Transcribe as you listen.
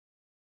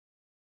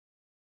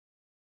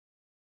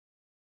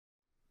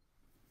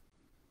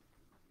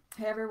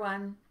Hey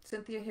everyone,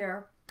 Cynthia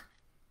here.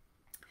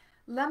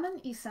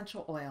 Lemon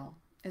essential oil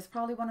is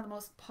probably one of the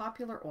most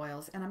popular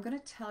oils, and I'm going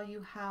to tell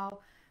you how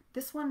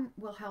this one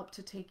will help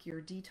to take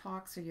your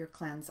detox or your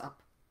cleanse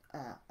up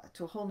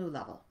to a whole new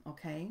level,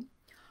 okay?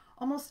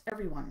 Almost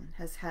everyone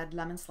has had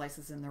lemon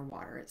slices in their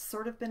water. It's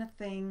sort of been a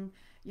thing.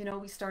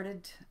 We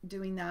started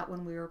doing that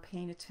when we were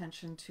paying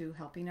attention to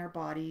helping our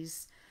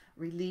bodies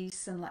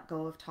release and let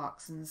go of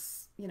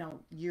toxins,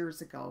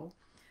 years ago,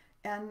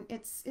 and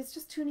it's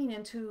just tuning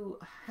into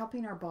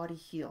helping our body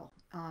heal.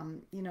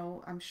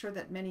 I'm sure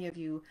that many of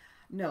you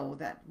know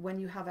that when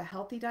you have a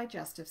healthy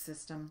digestive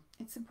system,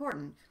 it's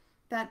important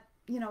that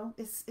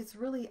it's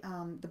really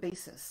the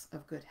basis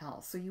of good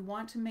health. So you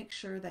want to make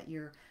sure that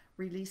you're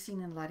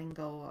releasing and letting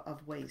go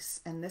of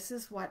waste, and this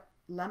is what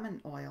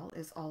lemon oil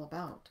is all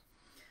about.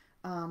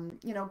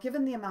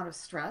 Given the amount of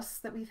stress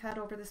that we've had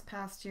over this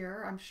past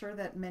year, I'm sure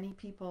that many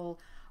people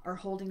are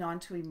holding on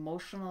to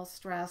emotional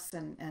stress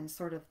and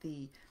sort of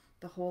the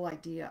whole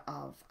idea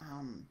of,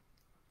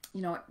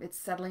 it's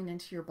settling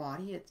into your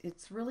body.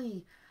 It's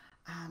really,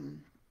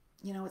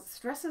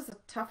 stress is a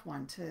tough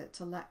one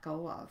to let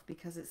go of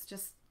because it's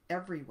just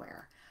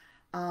everywhere.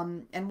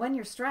 And when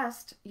you're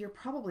stressed, you're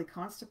probably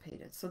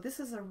constipated. So this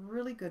is a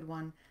really good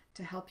one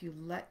to help you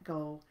let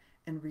go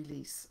and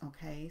release.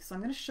 Okay, so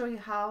I'm going to show you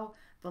how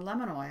the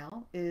lemon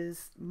oil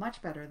is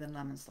much better than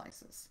lemon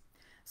slices.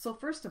 So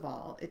first of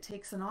all, it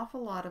takes an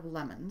awful lot of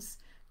lemons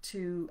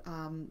to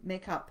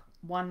make up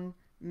one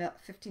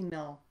 15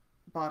 ml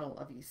bottle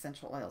of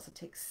essential oils. It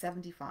takes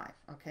 75.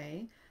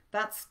 Okay,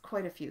 that's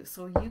quite a few.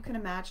 So you can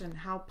imagine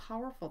how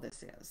powerful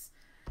this is.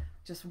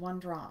 Just one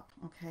drop.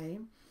 Okay,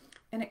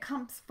 and it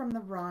comes from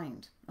the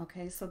rind.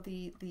 Okay, so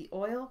the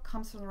oil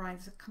comes from the rind.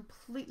 It's a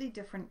completely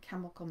different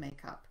chemical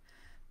makeup.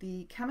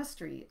 The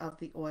chemistry of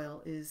the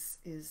oil is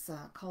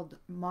called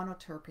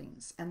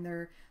monoterpenes, and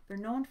they're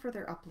known for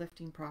their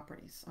uplifting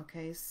properties.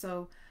 Okay,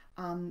 so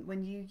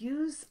when you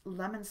use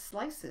lemon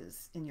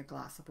slices in your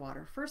glass of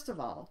water, first of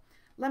all,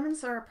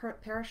 lemons are a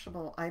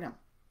perishable item.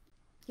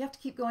 You have to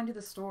keep going to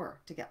the store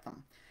to get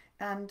them,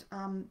 and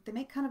they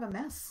make kind of a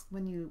mess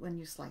when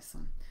you slice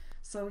them.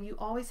 So you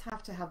always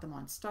have to have them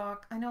on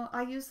stock. I know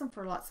I use them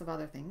for lots of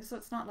other things, so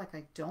it's not like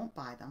I don't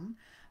buy them,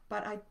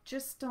 but I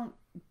just don't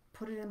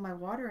put it in my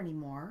water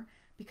anymore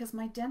because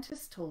my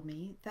dentist told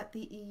me that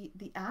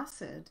the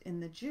acid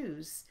in the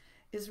juice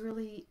is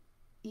really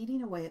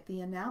eating away at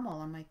the enamel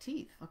on my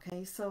teeth.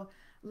 Okay, so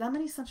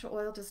lemon essential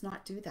oil does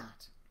not do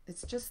that.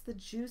 It's just the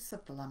juice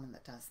of the lemon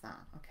that does that.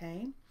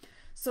 Okay,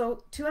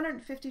 so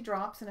 250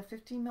 drops in a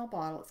 15 ml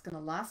bottle. It's going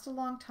to last a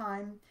long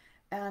time,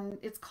 and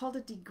it's called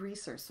a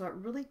degreaser, so it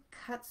really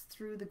cuts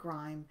through the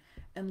grime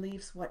and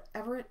leaves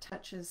whatever it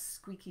touches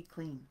squeaky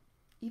clean.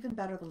 Even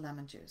better than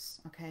lemon juice.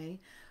 Okay,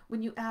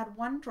 when you add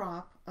one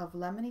drop of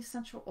lemon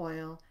essential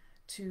oil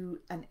to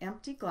an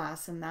empty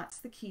glass, and that's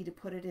the key, to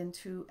put it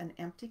into an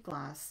empty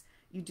glass.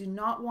 You do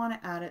not want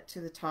to add it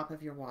to the top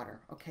of your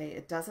water. Okay,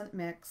 it doesn't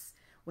mix.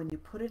 When you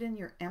put it in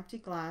your empty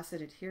glass,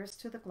 it adheres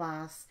to the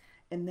glass,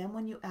 and then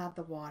when you add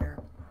the water,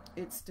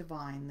 it's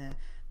divine.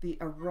 The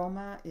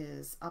aroma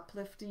is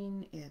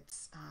uplifting.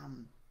 It's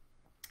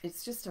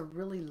just a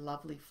really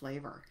lovely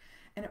flavor.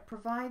 And it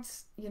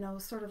provides,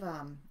 sort of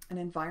an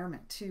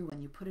environment too.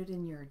 When you put it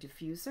in your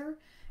diffuser,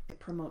 it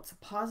promotes a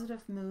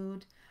positive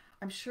mood.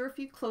 I'm sure if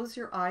you close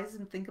your eyes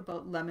and think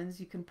about lemons,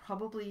 you can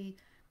probably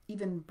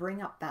even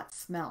bring up that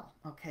smell.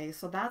 Okay,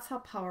 so that's how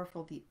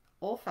powerful the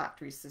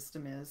olfactory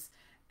system is,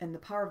 and the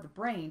power of the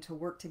brain to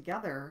work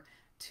together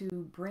to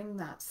bring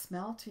that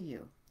smell to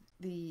you.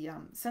 The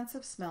sense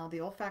of smell,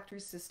 the olfactory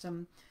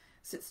system,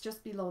 sits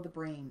just below the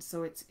brain,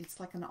 so it's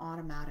like an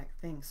automatic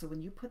thing. So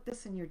when you put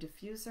this in your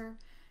diffuser,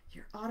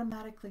 you're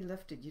automatically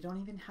lifted. You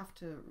don't even have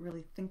to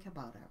really think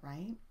about it,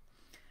 right?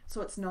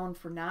 So it's known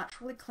for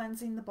naturally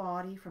cleansing the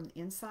body from the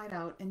inside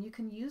out, and you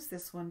can use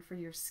this one for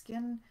your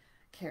skin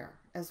care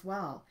as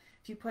well.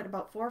 If you put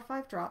about 4 or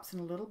 5 drops in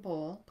a little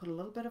bowl, put a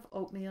little bit of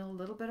oatmeal, a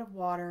little bit of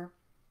water,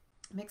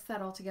 mix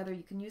that all together,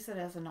 you can use it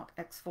as an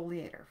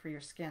exfoliator for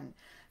your skin.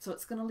 So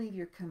it's going to leave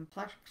your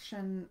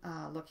complexion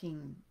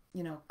looking,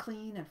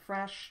 clean and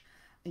fresh.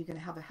 You're going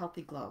to have a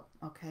healthy glow.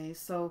 Okay,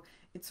 so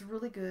it's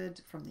really good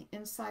from the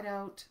inside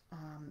out.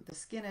 The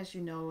skin, as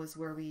you know, is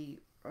where we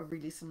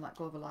release and let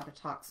go of a lot of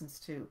toxins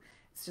too.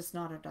 It's just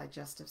not a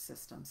digestive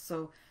system.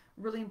 So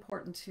really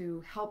important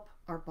to help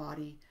our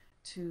body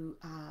to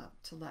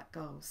let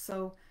go.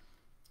 So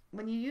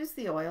when you use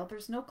the oil,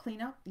 there's no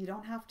cleanup. You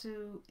don't have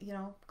to,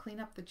 clean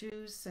up the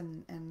juice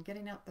and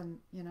getting out the,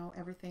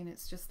 everything.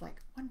 It's just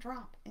like one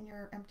drop in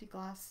your empty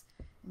glass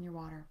in your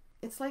water.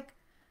 It's like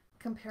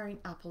comparing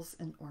apples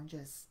and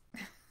oranges.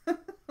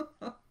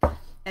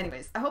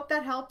 Anyways, I hope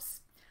that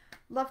helps.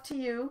 Love to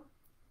you,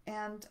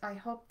 and I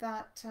hope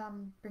that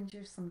brings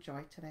you some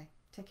joy today.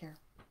 Take care.